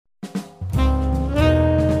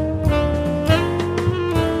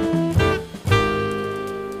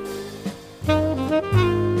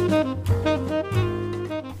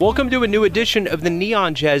Welcome to a new edition of the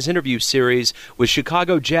Neon Jazz interview series with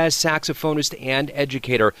Chicago jazz saxophonist and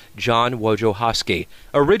educator John Wojciechowski.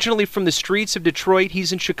 Originally from the streets of Detroit,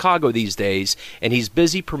 he's in Chicago these days, and he's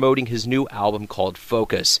busy promoting his new album called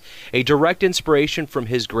Focus, a direct inspiration from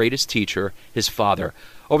his greatest teacher, his father.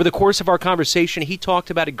 Over the course of our conversation, he talked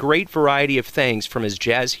about a great variety of things, from his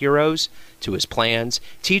jazz heroes to his plans,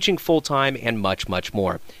 teaching full-time, and much, much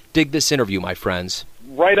more. Dig this interview, my friends.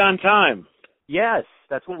 Right on time. Yes,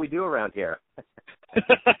 that's what we do around here.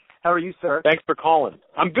 How are you, sir? Thanks for calling.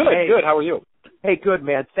 I'm good, good. How are you? Hey, good,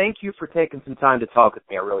 man. Thank you for taking some time to talk with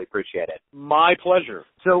me. I really appreciate it. My pleasure.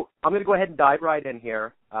 So I'm going to go ahead and dive right in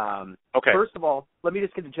here. Okay. First of all, let me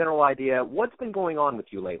just get a general idea. What's been going on with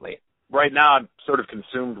you lately? Right now I'm sort of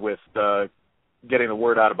consumed with getting the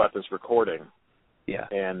word out about this recording. Yeah.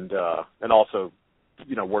 And also,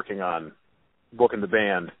 working on booking the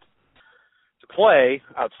band to play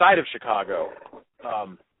outside of Chicago,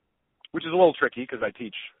 which is a little tricky because I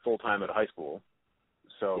teach full-time at a high school.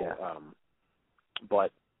 So, yeah.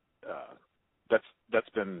 But that's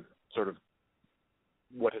been sort of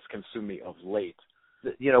what has consumed me of late.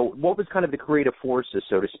 What was kind of the creative forces,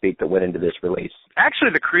 so to speak, that went into this release?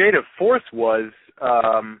 Actually, the creative force was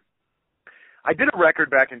I did a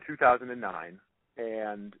record back in 2009,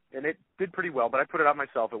 and it did pretty well, but I put it out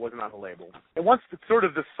myself. It wasn't on a label. And once the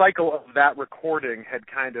cycle of that recording had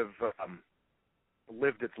kind of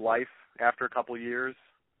lived its life after a couple of years,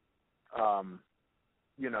 I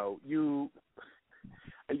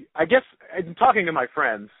guess, in talking to my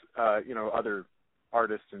friends, other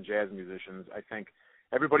artists and jazz musicians, I think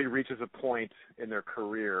everybody reaches a point in their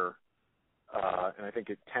career, and I think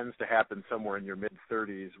it tends to happen somewhere in your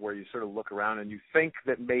mid-30s, where you sort of look around and you think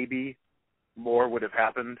that maybe more would have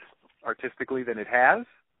happened artistically than it has.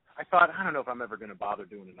 I thought, I don't know if I'm ever going to bother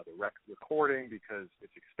doing another recording because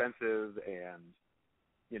it's expensive and,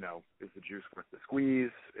 is the juice worth the squeeze,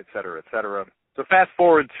 et cetera, et cetera. So fast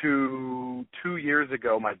forward to 2 years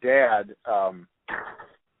ago, my dad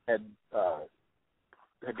had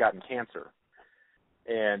gotten cancer.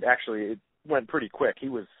 And actually, it went pretty quick. He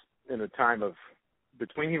was in a time of,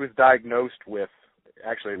 between he was diagnosed with,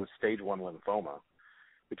 actually it was stage 1 lymphoma.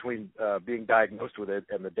 Between being diagnosed with it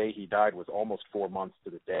and the day he died was almost 4 months to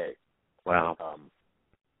the day. Wow.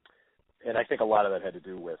 And I think a lot of that had to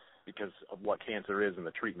do with, because of what cancer is and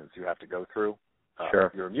the treatments you have to go through.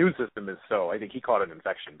 Sure. Your immune system is I think he caught an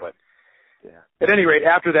infection. But yeah. At any rate,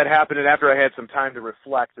 after that happened and after I had some time to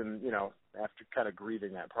reflect and, after kind of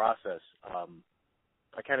grieving that process,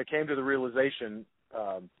 I kind of came to the realization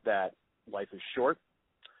that life is short,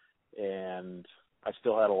 and I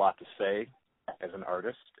still had a lot to say as an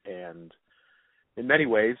artist. And in many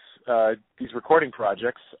ways, these recording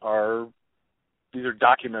projects these are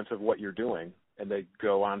documents of what you're doing, and they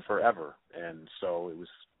go on forever. And so it was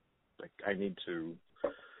like, I need to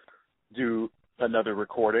do another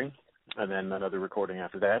recording, and then another recording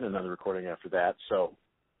after that, and another recording after that. So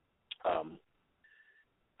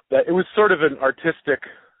that it was sort of an artistic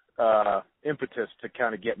impetus to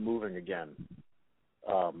kind of get moving again.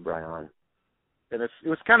 Right on. And it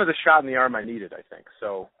was kind of the shot in the arm I needed, I think.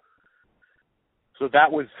 So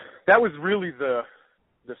that was really the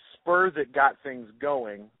spur that got things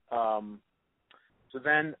going. So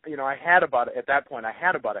then, at that point I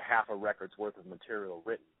had about a half a record's worth of material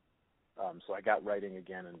written. So I got writing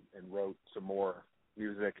again and wrote some more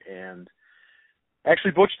music, and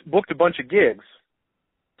actually booked a bunch of gigs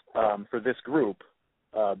for this group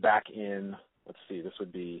back in, this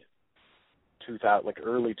would be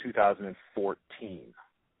early 2014.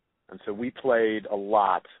 And so we played a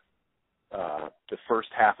lot the first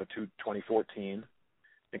half of 2014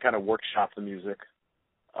 and kind of workshopped the music.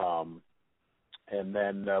 And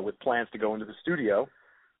then with plans to go into the studio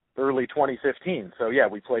early 2015. So, yeah,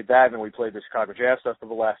 we played that, and then we played the Chicago Jazz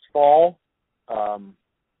Festival last fall,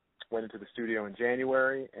 went into the studio in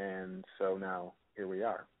January, and so now here we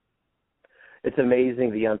are. It's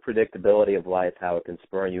amazing the unpredictability of life, how it can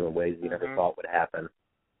spur you in ways you never thought would happen.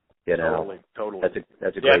 Totally. That's a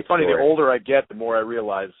great Yeah, it's funny, story. the older I get, the more I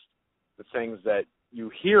realize the things that you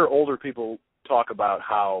hear older people talk about,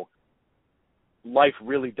 how life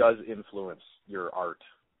really does influence your art,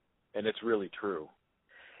 and it's really true.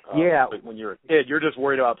 Yeah. But when you're a kid, you're just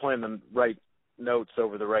worried about playing the right notes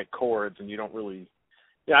over the right chords, and you don't really,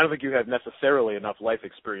 I don't think you have necessarily enough life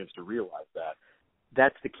experience to realize that.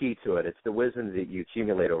 That's the key to it. It's the wisdom that you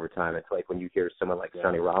accumulate over time. It's like when you hear someone like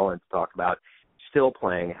Sonny Rollins talk about still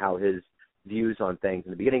playing, how his views on things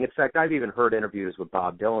in the beginning. In fact, I've even heard interviews with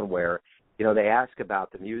Bob Dylan where, they ask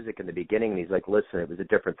about the music in the beginning, and he's like, listen, it was a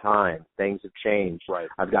different time. Things have changed. Right.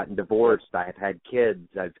 I've gotten divorced. I've had kids.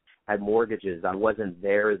 I've had mortgages. I wasn't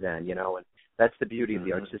there then, you know, and that's the beauty of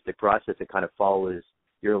the artistic process. It kind of follows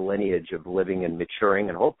your lineage of living and maturing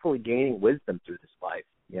and hopefully gaining wisdom through this life,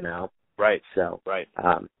 you know. Right. So right.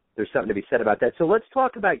 There's something to be said about that. So let's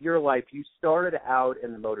talk about your life. You started out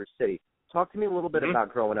in the Motor City. Talk to me a little bit about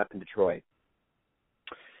growing up in Detroit.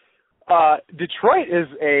 Detroit is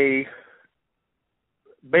a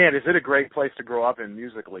great place to grow up in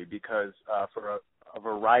musically because for a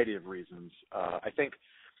variety of reasons. I think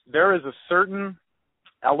there is a certain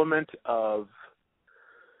element of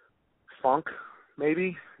funk,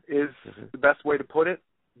 maybe, is the best way to put it,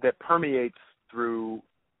 that permeates through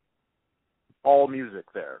all music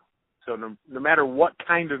there. So no matter what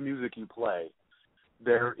kind of music you play,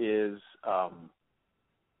 there is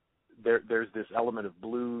there's this element of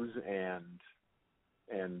blues and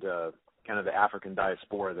kind of the African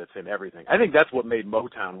diaspora that's in everything. I think that's what made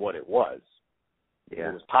Motown what it was. Yeah.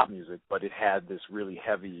 It was pop music, but it had this really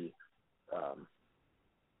heavy,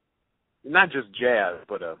 not just jazz,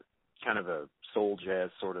 but a kind of a soul jazz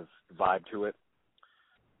sort of vibe to it.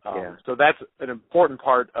 So that's an important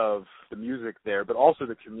part of the music there, but also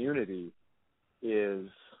the community is,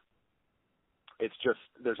 it's just,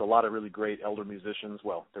 there's a lot of really great elder musicians.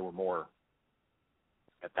 Well, there were more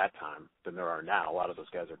at that time than there are now. A lot of those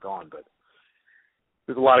guys are gone, but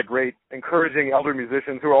there's a lot of great, encouraging elder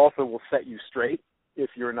musicians who also will set you straight if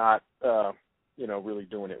you're not, really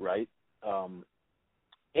doing it right. And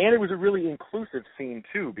it was a really inclusive scene,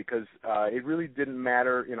 too, because it really didn't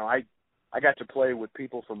matter. You know, I got to play with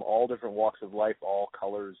people from all different walks of life, all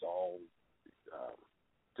colors, all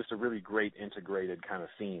just a really great integrated kind of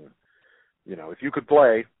scene. You know, if you could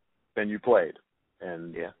play, then you played.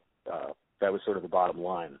 And that was sort of the bottom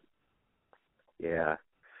line. Yeah.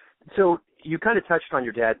 So you kind of touched on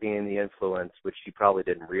your dad being the influence, which you probably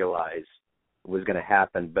didn't realize was going to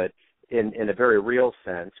happen. But in a very real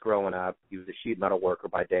sense, growing up, he was a sheet metal worker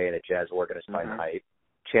by day and a jazz organist by night,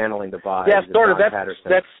 channeling the vibes. Yeah, sort of.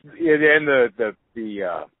 That's in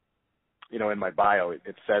the in my bio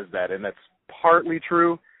it says that, and that's partly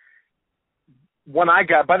true. By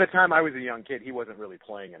the time I was a young kid, he wasn't really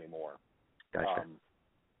playing anymore. Gotcha.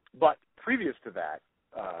 But previous to that,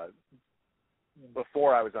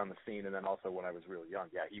 before I was on the scene, and then also when I was really young,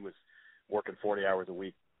 he was working 40 hours a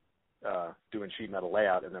week, doing sheet metal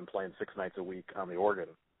layout, and then playing 6 nights a week on the organ.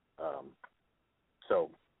 So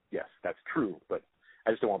yes, that's true, but I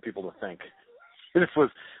just don't want people to think this was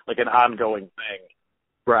like an ongoing thing.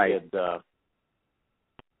 Right. And,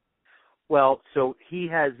 well, so he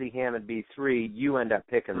has the Hammond B3. You end up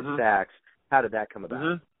picking the sax. How did that come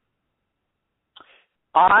about?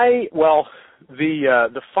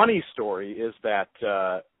 The funny story is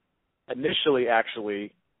that initially,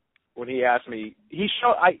 actually, when he asked me,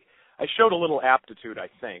 I showed a little aptitude, I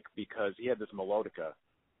think, because he had this melodica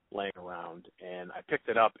laying around, and I picked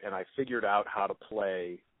it up and I figured out how to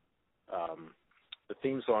play the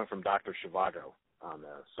theme song from Dr. Zhivago on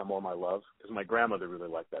Some More My Love, because my grandmother really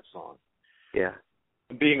liked that song. Yeah.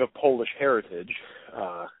 And being of Polish heritage,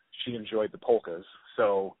 she enjoyed the polkas.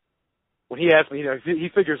 So when he asked me, he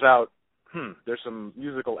figures out, there's some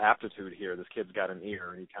musical aptitude here. This kid's got an ear,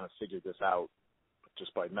 and he kind of figured this out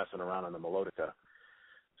just by messing around on the melodica.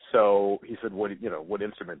 So he said, what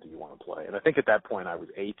instrument do you want to play? And I think at that point I was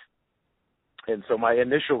 8. And so my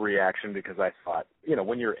initial reaction, because I thought,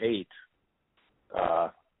 when you're 8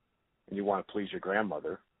 and you want to please your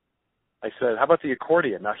grandmother, I said, how about the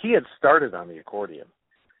accordion? Now, he had started on the accordion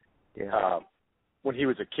when he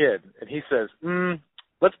was a kid. And he says,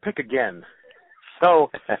 let's pick again.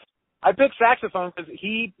 So I picked saxophone because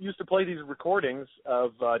he used to play these recordings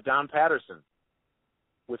of Don Patterson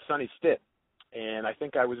with Sonny Stitt. And I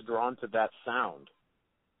think I was drawn to that sound.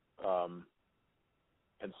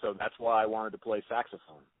 And so that's why I wanted to play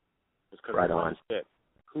saxophone. It's because of Sonny Stitt,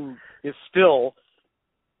 who is still,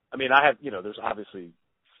 I have, there's obviously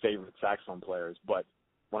favorite saxophone players, but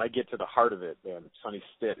when I get to the heart of it, man, Sonny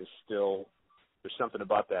Stitt is still, there's something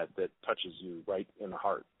about that touches you right in the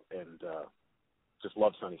heart, and just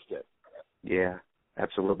love Sonny Stitt. Yeah,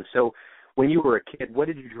 absolutely. So when you were a kid, what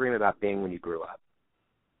did you dream about being when you grew up?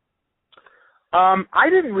 I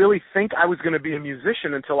didn't really think I was going to be a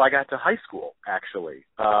musician until I got to high school, actually.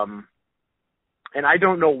 And I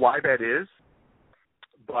don't know why that is,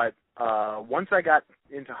 but once I got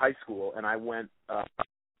into high school and I went,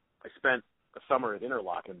 I spent a summer at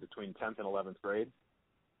Interlochen between 10th and 11th grade.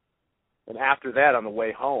 And after that, on the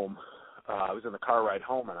way home, I was in the car ride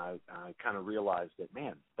home, and I kind of realized that,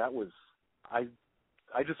 man, that was, I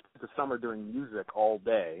just spent the summer doing music all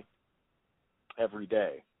day, every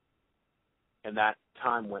day. And that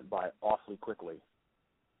time went by awfully quickly.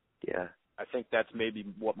 Yeah. I think that's maybe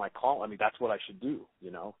what my call. I mean, that's what I should do.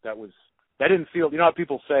 That didn't feel. You know how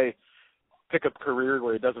people say, pick a career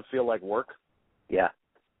where it doesn't feel like work. Yeah.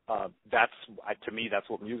 To me, that's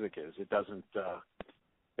what music is. It doesn't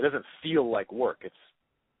feel like work.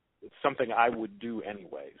 It's something I would do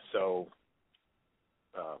anyway. So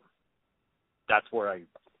that's where I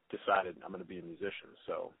decided I'm going to be a musician.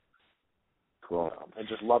 So cool. And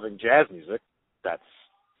just loving jazz music,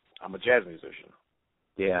 I'm a jazz musician.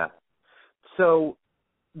 Yeah. So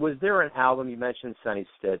was there an album, you mentioned Sonny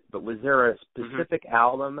Stitt, but was there a specific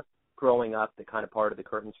album growing up that kind of parted the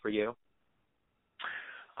curtains for you?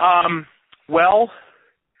 Well,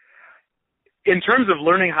 in terms of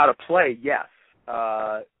learning how to play, yes.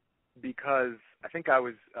 Because I think I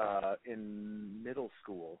was in middle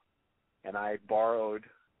school, and I borrowed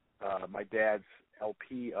my dad's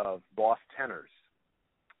LP of Boss Tenors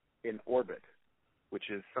in Orbit, which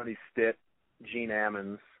is Sonny Stitt, Gene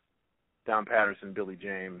Ammons, Don Patterson, Billy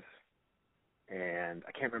James, and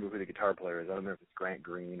I can't remember who the guitar player is. I don't know if it's Grant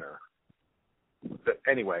Green or... But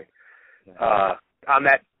anyway, on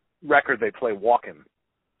that record they play Walkin',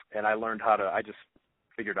 and I learned I just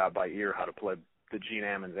figured out by ear how to play the Gene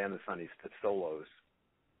Ammons and the Sonny Stitt solos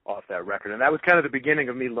off that record. And that was kind of the beginning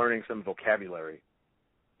of me learning some vocabulary.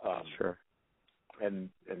 Sure. And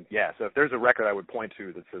yeah, so if there's a record I would point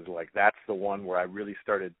to that says, like, that's the one where I really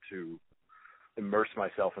started to immerse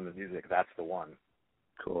myself in the music, that's the one.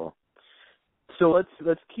 Cool. So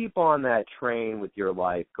let's keep on that train with your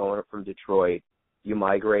life. Going up from Detroit, you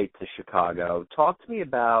migrate to Chicago. Talk to me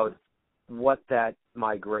about what that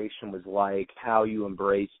migration was like, how you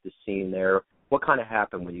embraced the scene there. What kind of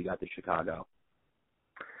happened when you got to Chicago?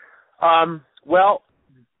 Well,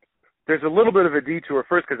 there's a little bit of a detour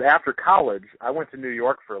first, because after college, I went to New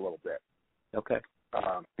York for a little bit. Okay.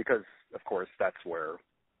 Because, of course, that's where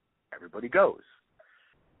everybody goes.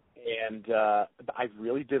 And I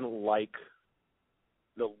really didn't like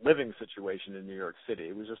the living situation in New York City.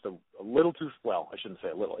 It was just a little too, well, I shouldn't say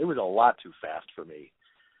a little. It was a lot too fast for me.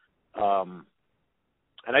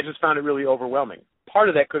 And I just found it really overwhelming. Part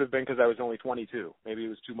of that could have been because I was only 22. Maybe it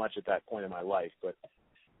was too much at that point in my life. But,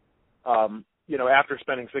 after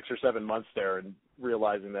spending 6 or 7 months there and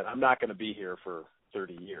realizing that I'm not going to be here for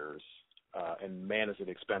 30 years, and man, is it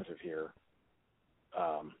expensive here,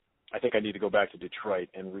 I think I need to go back to Detroit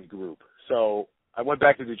and regroup. So I went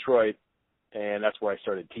back to Detroit, and that's where I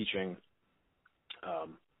started teaching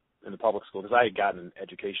in the public school, because I had gotten an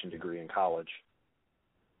education degree in college.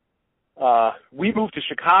 We moved to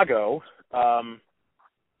Chicago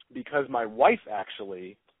because my wife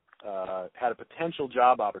actually had a potential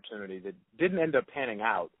job opportunity that didn't end up panning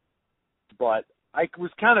out, but I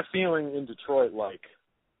was kind of feeling in Detroit like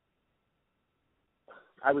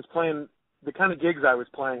I was playing the kind of gigs I was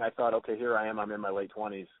playing. I thought, okay, here I am. I'm in my late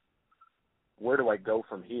 20s. Where do I go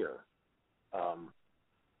from here?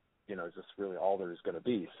 Is this really all there's going to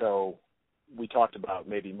be? So we talked about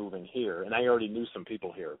maybe moving here, and I already knew some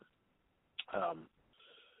people here.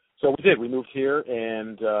 So we did. We moved here,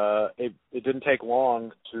 and it didn't take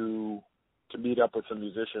long to meet up with some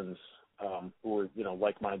musicians who were,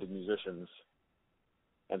 like-minded musicians,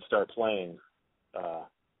 and start playing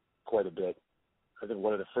quite a bit. I think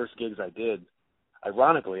one of the first gigs I did,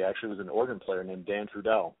 ironically, actually was an organ player named Dan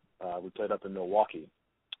Trudell. We played up in Milwaukee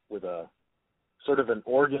with a sort of an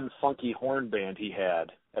organ funky horn band he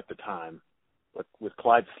had at the time, with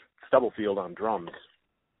Clyde Stubblefield on drums.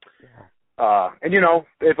 Yeah. And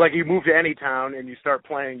it's like you move to any town and you start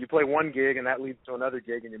playing. You play one gig and that leads to another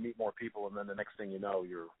gig, and you meet more people, and then the next thing you know,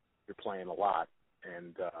 you're playing a lot.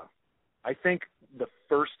 And I think the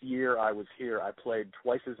first year I was here, I played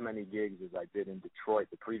twice as many gigs as I did in Detroit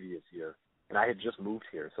the previous year, and I had just moved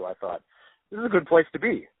here, so I thought this is a good place to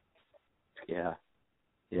be. Yeah.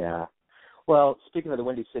 Well, speaking of the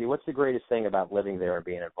Windy City, what's the greatest thing about living there and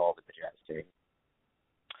being involved with the jazz team?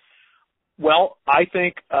 Well, I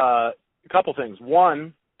think a couple things.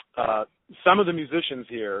 One, some of the musicians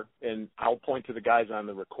here, and I'll point to the guys on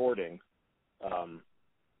the recording,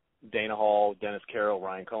 Dana Hall, Dennis Carroll,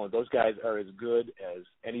 Ryan Cullen, those guys are as good as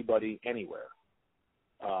anybody anywhere.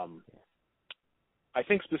 I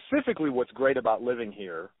think specifically what's great about living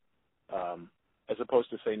here, as opposed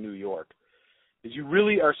to, say, New York, is you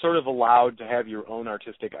really are sort of allowed to have your own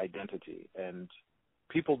artistic identity, and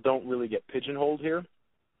people don't really get pigeonholed here.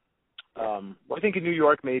 I think in New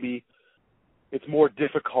York maybe it's more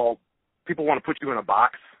difficult. People want to put you in a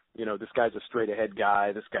box. This guy's a straight-ahead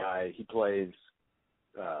guy. This guy, he plays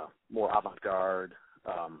more avant-garde.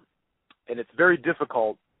 And it's very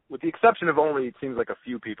difficult, with the exception of only, it seems like, a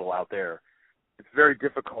few people out there, it's very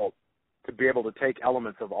difficult to be able to take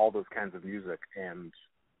elements of all those kinds of music and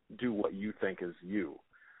do what you think is you.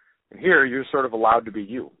 And here, you're sort of allowed to be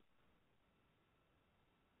you.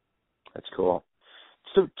 That's cool.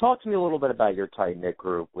 So talk to me a little bit about your tight-knit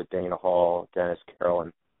group with Dana Hall, Dennis Carroll,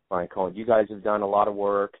 and Ryan Cohen. You guys have done a lot of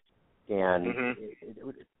work, and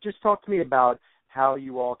just talk to me about how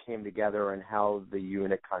you all came together and how the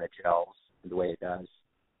unit kind of gels the way it does.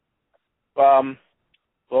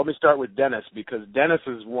 Well, let me start with Dennis, because Dennis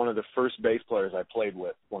is one of the first bass players I played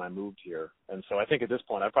with when I moved here. And so I think at this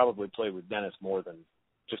point I probably played with Dennis more than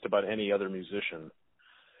just about any other musician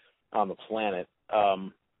on the planet.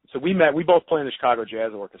 So we both play in the Chicago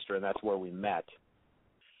Jazz Orchestra, and that's where we met.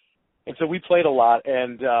 And so we played a lot,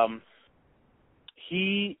 and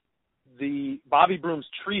the Bobby Broom's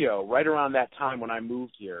trio, right around that time when I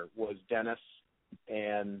moved here, was Dennis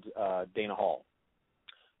and Dana Hall.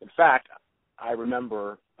 In fact, I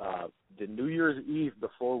remember the New Year's Eve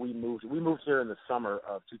before we moved here in the summer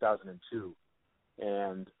of 2002,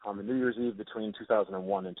 and on the New Year's Eve between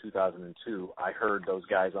 2001 and 2002, I heard those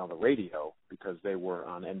guys on the radio because they were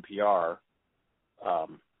on NPR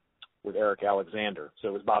with Eric Alexander. So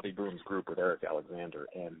it was Bobby Broom's group with Eric Alexander.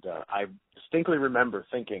 And I distinctly remember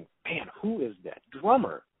thinking, man, who is that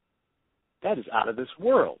drummer? That is out of this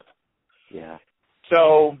world. Yeah.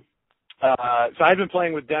 So I'd been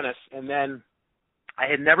playing with Dennis, and then I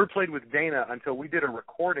had never played with Dana until we did a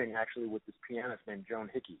recording, actually, with this pianist named Joan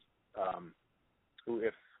Hickey, who,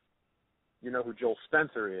 if you know who Joel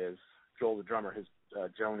Spencer is, Joel the drummer,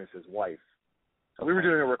 Joan is his wife. So we were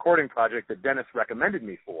doing a recording project that Dennis recommended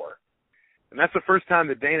me for, and that's the first time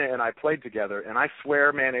that Dana and I played together, and I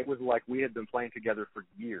swear, man, it was like we had been playing together for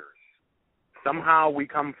years. Somehow we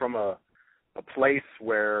come from a place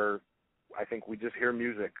where I think we just hear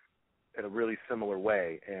music in a really similar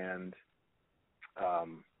way, and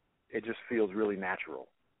it just feels really natural.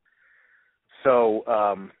 So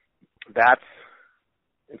and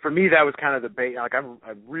for me, that was kind of the base. Like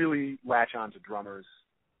I really latch on to drummers,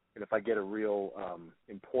 and if I get a real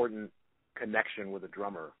important connection with a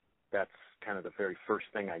drummer, that's kind of the very first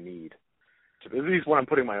thing I need, at least when I'm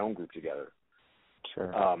putting my own group together.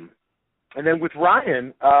 Sure. And then with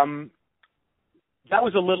Ryan, that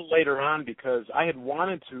was a little later on because I had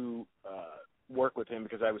wanted to work with him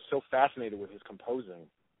because I was so fascinated with his composing.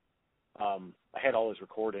 I had all his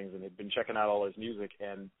recordings and had been checking out all his music,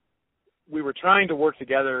 and we were trying to work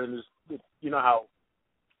together, and you know how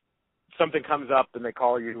something comes up and they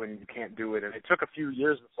call you and you can't do it. And it took a few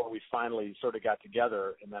years before we finally sort of got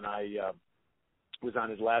together, and then I was on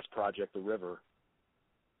his last project, The River,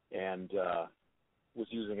 and was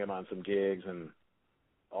using him on some gigs, and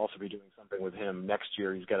I'll also be doing something with him next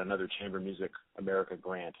year. He's got another Chamber Music America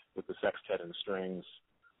grant with the sextet and strings.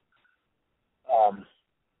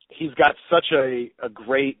 He's got such a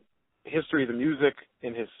great history of the music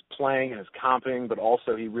in his playing and his comping, but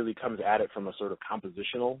also he really comes at it from a sort of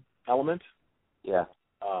compositional element. Yeah.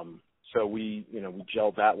 So we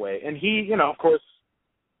gelled that way. And he, of course,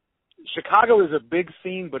 Chicago is a big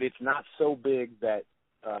scene, but it's not so big that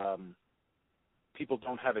people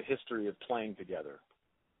don't have a history of playing together.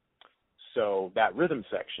 So that rhythm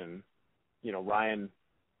section, Ryan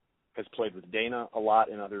has played with Dana a lot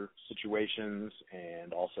in other situations,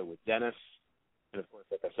 and also with Dennis. And, of course,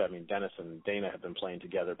 like I said, Dennis and Dana have been playing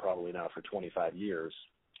together probably now for 25 years.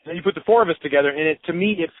 And you put the four of us together, and to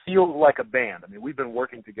me, it feels like a band. We've been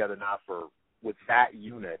working together now with that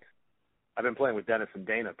unit. I've been playing with Dennis and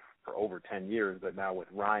Dana for over 10 years, but now with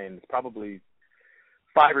Ryan, it's probably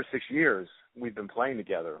 5 or 6 years we've been playing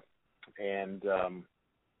together. And,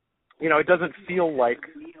 it doesn't feel like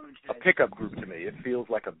a pickup group to me. It feels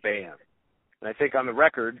like a band. And I think on the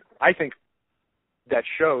record, that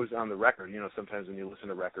shows on the record. Sometimes when you listen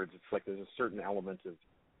to records, it's like there's a certain element of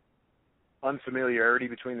unfamiliarity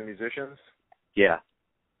between the musicians. Yeah.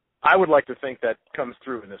 I would like to think that comes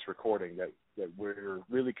through in this recording, that we're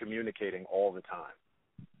really communicating all the time.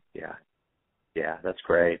 Yeah. Yeah, that's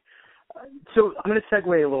great. So I'm going to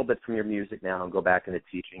segue a little bit from your music now and go back into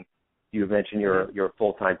teaching. You mentioned you're a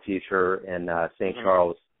full-time teacher in St.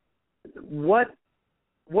 Charles. What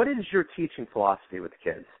is your teaching philosophy with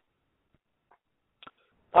the kids?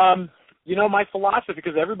 My philosophy,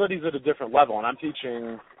 because everybody's at a different level, and I'm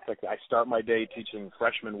teaching, I start my day teaching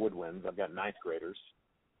freshman woodwinds. I've got ninth graders.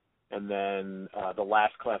 And then the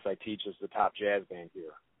last class I teach is the top jazz band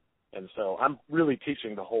here. And so I'm really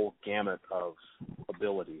teaching the whole gamut of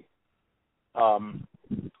ability.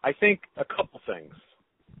 I think a couple things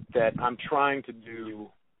that I'm trying to do.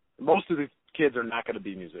 Most of the kids are not going to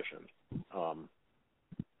be musicians,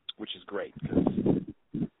 which is great, because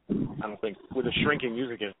I don't think with a shrinking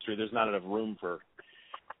music industry, there's not enough room for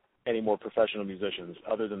any more professional musicians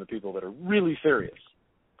other than the people that are really serious.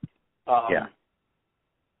 Yeah.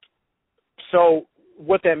 So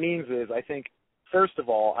what that means is, I think, first of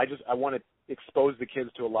all, I want to expose the kids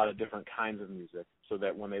to a lot of different kinds of music so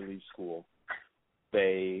that when they leave school,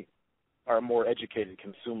 they are a more educated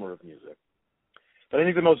consumer of music. But I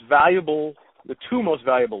think the two most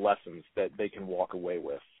valuable lessons that they can walk away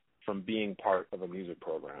with from being part of a music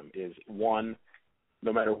program is, one,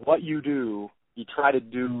 no matter what you do, you try to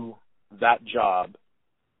do that job.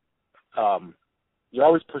 You're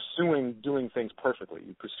always pursuing doing things perfectly.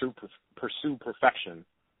 You pursue perfection,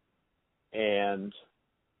 and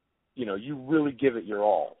you really give it your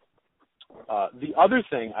all. The other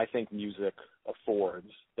thing I think music affords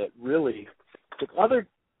that really,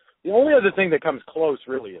 the only other thing that comes close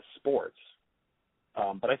really is sports.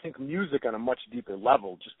 But I think music on a much deeper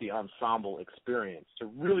level, just the ensemble experience, to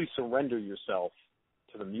really surrender yourself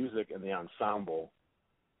to the music and the ensemble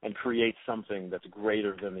and create something that's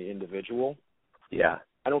greater than the individual. Yeah.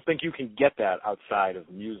 I don't think you can get that outside of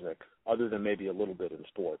music, other than maybe a little bit in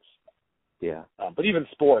sports. Yeah. But even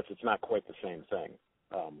sports, it's not quite the same thing.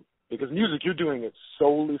 Because music, you're doing it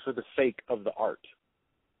solely for the sake of the art.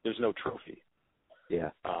 There's no trophy.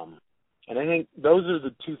 Yeah. And I think those are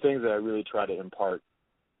the two things that I really try to impart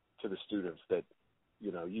to the students, that,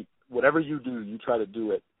 whatever you do, you try to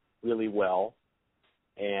do it really well.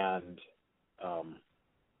 And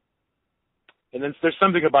then there's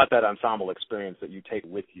something about that ensemble experience that you take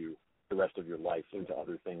with you the rest of your life into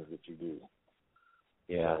other things that you do.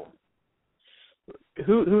 Yeah.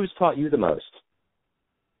 Who's taught you the most?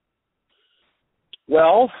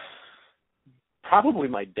 Well, probably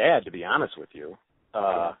my dad, to be honest with you.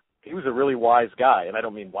 He was a really wise guy, and I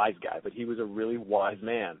don't mean wise guy, but he was a really wise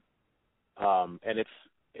man. And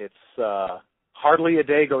it's hardly a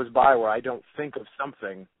day goes by where I don't think of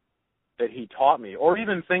something that he taught me, or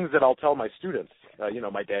even things that I'll tell my students.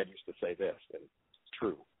 My dad used to say this, and it's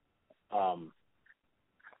true.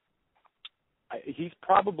 He's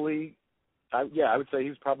probably, I would say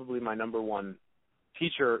he's probably my number one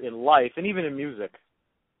teacher in life, and even in music.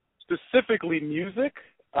 Specifically music,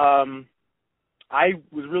 I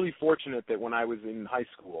was really fortunate that when I was in high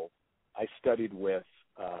school, I studied with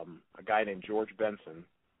a guy named George Benson,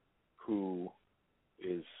 who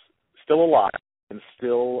is still alive and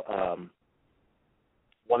still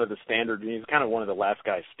one of the standard. He's kind of one of the last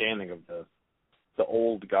guys standing of the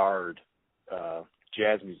old guard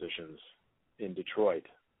jazz musicians in Detroit.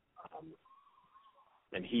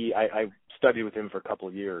 And I studied with him for a couple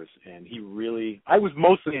of years, and I was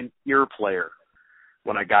mostly an ear player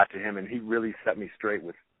when I got to him, and he really set me straight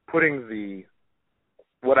with putting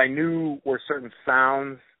what I knew were certain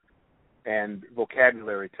sounds and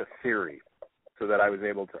vocabulary to theory, so that I was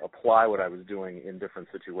able to apply what I was doing in different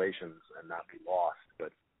situations and not be lost.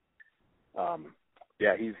 But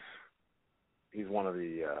he's one of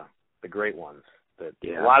the great ones that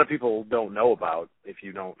a lot of people don't know about if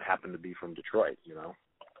you don't happen to be from Detroit,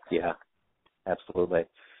 Yeah, absolutely.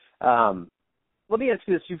 Let me ask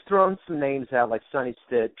you this. You've thrown some names out like Sonny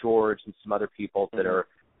Stitt, George, and some other people that are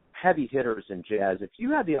heavy hitters in jazz. If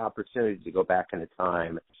you had the opportunity to go back in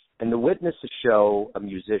time and to witness a show, a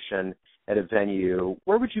musician at a venue,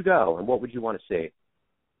 where would you go and what would you want to see?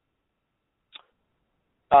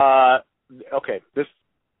 Okay,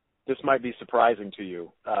 this might be surprising to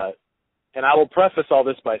you. And I will preface all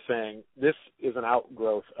this by saying this is an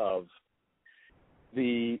outgrowth of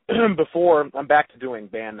before. I'm back to doing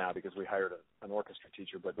band now because we hired an orchestra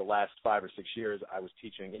teacher, but the last 5 or 6 years I was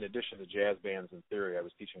teaching, in addition to jazz bands and theory, I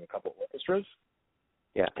was teaching a couple of orchestras.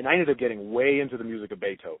 Yeah. And I ended up getting way into the music of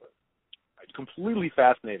Beethoven. I was completely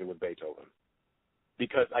fascinated with Beethoven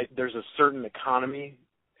because there's a certain economy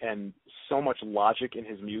and so much logic in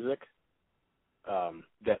his music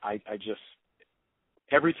that I just,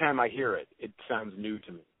 every time I hear it, it sounds new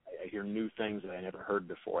to me. I hear new things that I never heard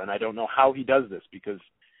before, and I don't know how he does this because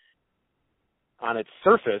on its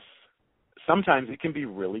surface, sometimes it can be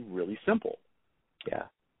really, really simple. Yeah.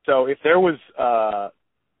 So if there was a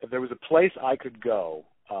place I could go,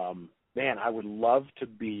 man, I would love to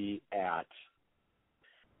be at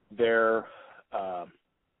their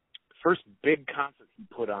first big concert he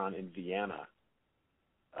put on in Vienna,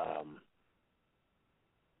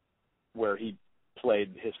 where he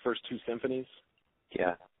played his first 2 symphonies.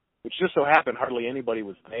 Yeah. Which just so happened hardly anybody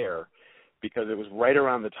was there because it was right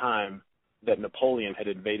around the time that Napoleon had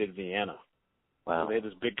invaded Vienna. Wow. So they had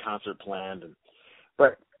this big concert planned.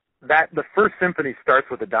 But the first symphony starts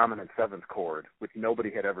with a dominant 7th chord, which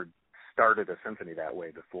nobody had ever started a symphony that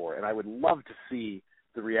way before. And I would love to see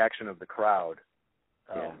the reaction of the crowd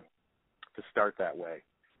to start that way.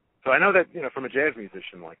 So I know that, from a jazz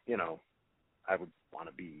musician, I would want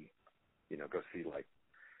to be, go see,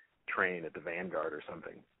 train at the Vanguard or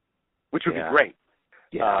something, which would Yeah. be great.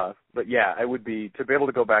 Yeah. But yeah, I would be, to be able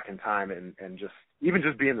to go back in time and just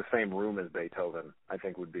be in the same room as Beethoven, I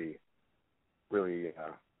think would be really,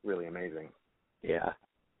 really amazing. Yeah.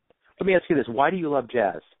 Let me ask you this. Why do you love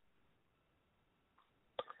jazz?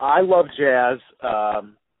 I love jazz. I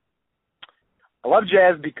love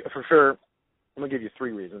jazz for sure. I'm going to give you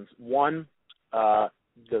 3 reasons. One, that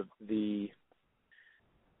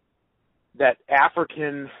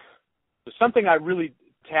African, there's something I really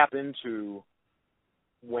tap into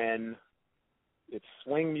when it's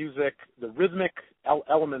swing music, the rhythmic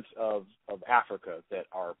elements of Africa that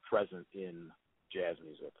are present in jazz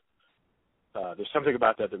music. There's something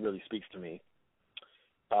about that really speaks to me.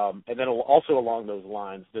 And then also along those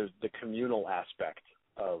lines, there's the communal aspect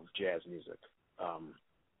of jazz music.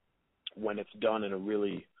 When it's done in a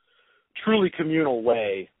really, truly communal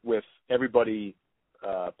way with everybody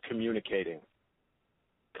communicating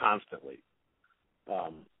constantly.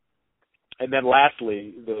 And then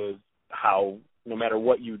lastly, how no matter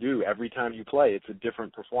what you do, every time you play, it's a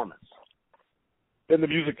different performance. And the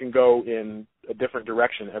music can go in a different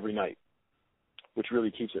direction every night, which really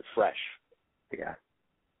keeps it fresh. Yeah.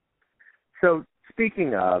 So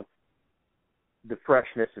speaking of the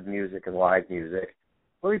freshness of music and live music,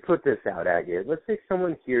 let me put this out at you. Let's say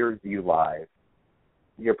someone hears you live.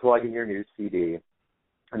 You're plugging your new CD,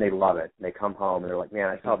 and they love it. They come home, and they're like, man,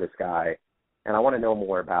 I saw this guy, and I want to know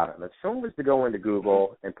more about him. If someone was to go into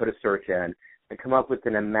Google and put a search in and come up with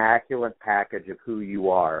an immaculate package of who you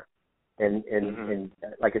are, and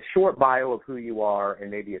like a short bio of who you are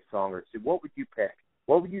and maybe a song or two, what would you pick?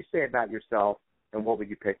 What would you say about yourself, and what would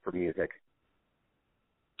you pick for music?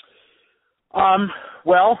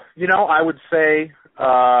 Well, I would say,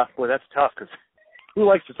 boy, that's tough because who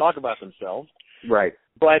likes to talk about themselves? Right.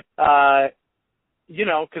 But,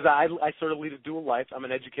 because I sort of lead a dual life. I'm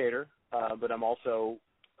an educator, but I'm also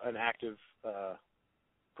an active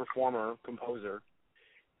performer, composer.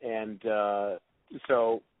 And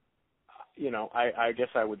so, I guess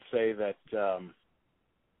I would say that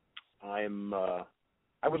I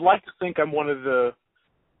would like to think I'm one of the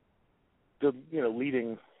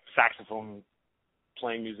leading saxophone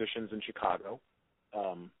playing musicians in Chicago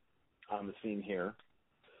on the scene here.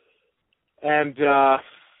 And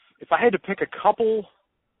if I had to pick a couple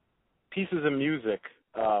pieces of music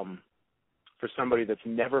for somebody that's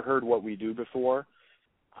never heard what we do before,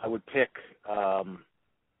 I would pick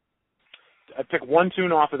I'd pick one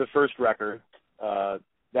tune off of the first record.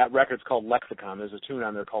 That record's called Lexicon. There's a tune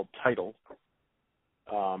on there called Title.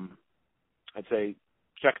 I'd say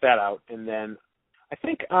check that out. And then I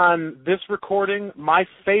think on this recording, my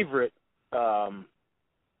favorite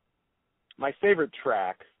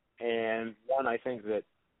track, and one I think that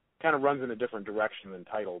kind of runs in a different direction than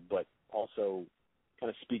Title, but also kind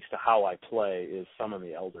of speaks to how I play, is Summon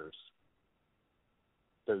the Elders.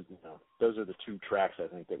 Those are the 2 tracks I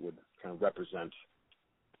think that would kind of represent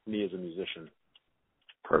me as a musician.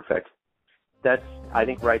 Perfect. I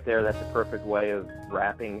think right there, that's a perfect way of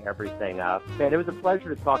wrapping everything up. Man, it was a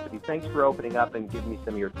pleasure to talk to you. Thanks for opening up and giving me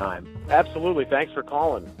some of your time. Absolutely. Thanks for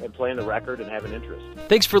calling and playing the record and having interest.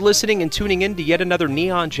 Thanks for listening and tuning in to yet another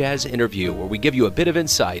Neon Jazz interview, where we give you a bit of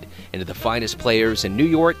insight into the finest players in New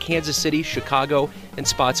York, Kansas City, Chicago, and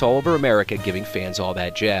spots all over America, giving fans all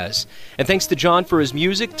that jazz. And thanks to John for his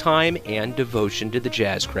music, time, and devotion to the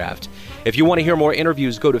jazz craft. If you want to hear more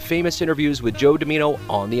interviews, go to Famous Interviews with Joe Domino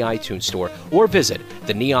on the iTunes Store, or visit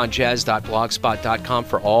theneonjazz.blogspot.com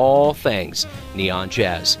for all things Neon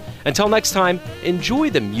Jazz. Until next time, enjoy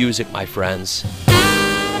the music, my friends.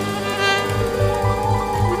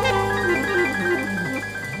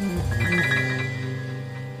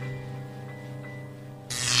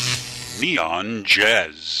 Neon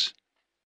Jazz.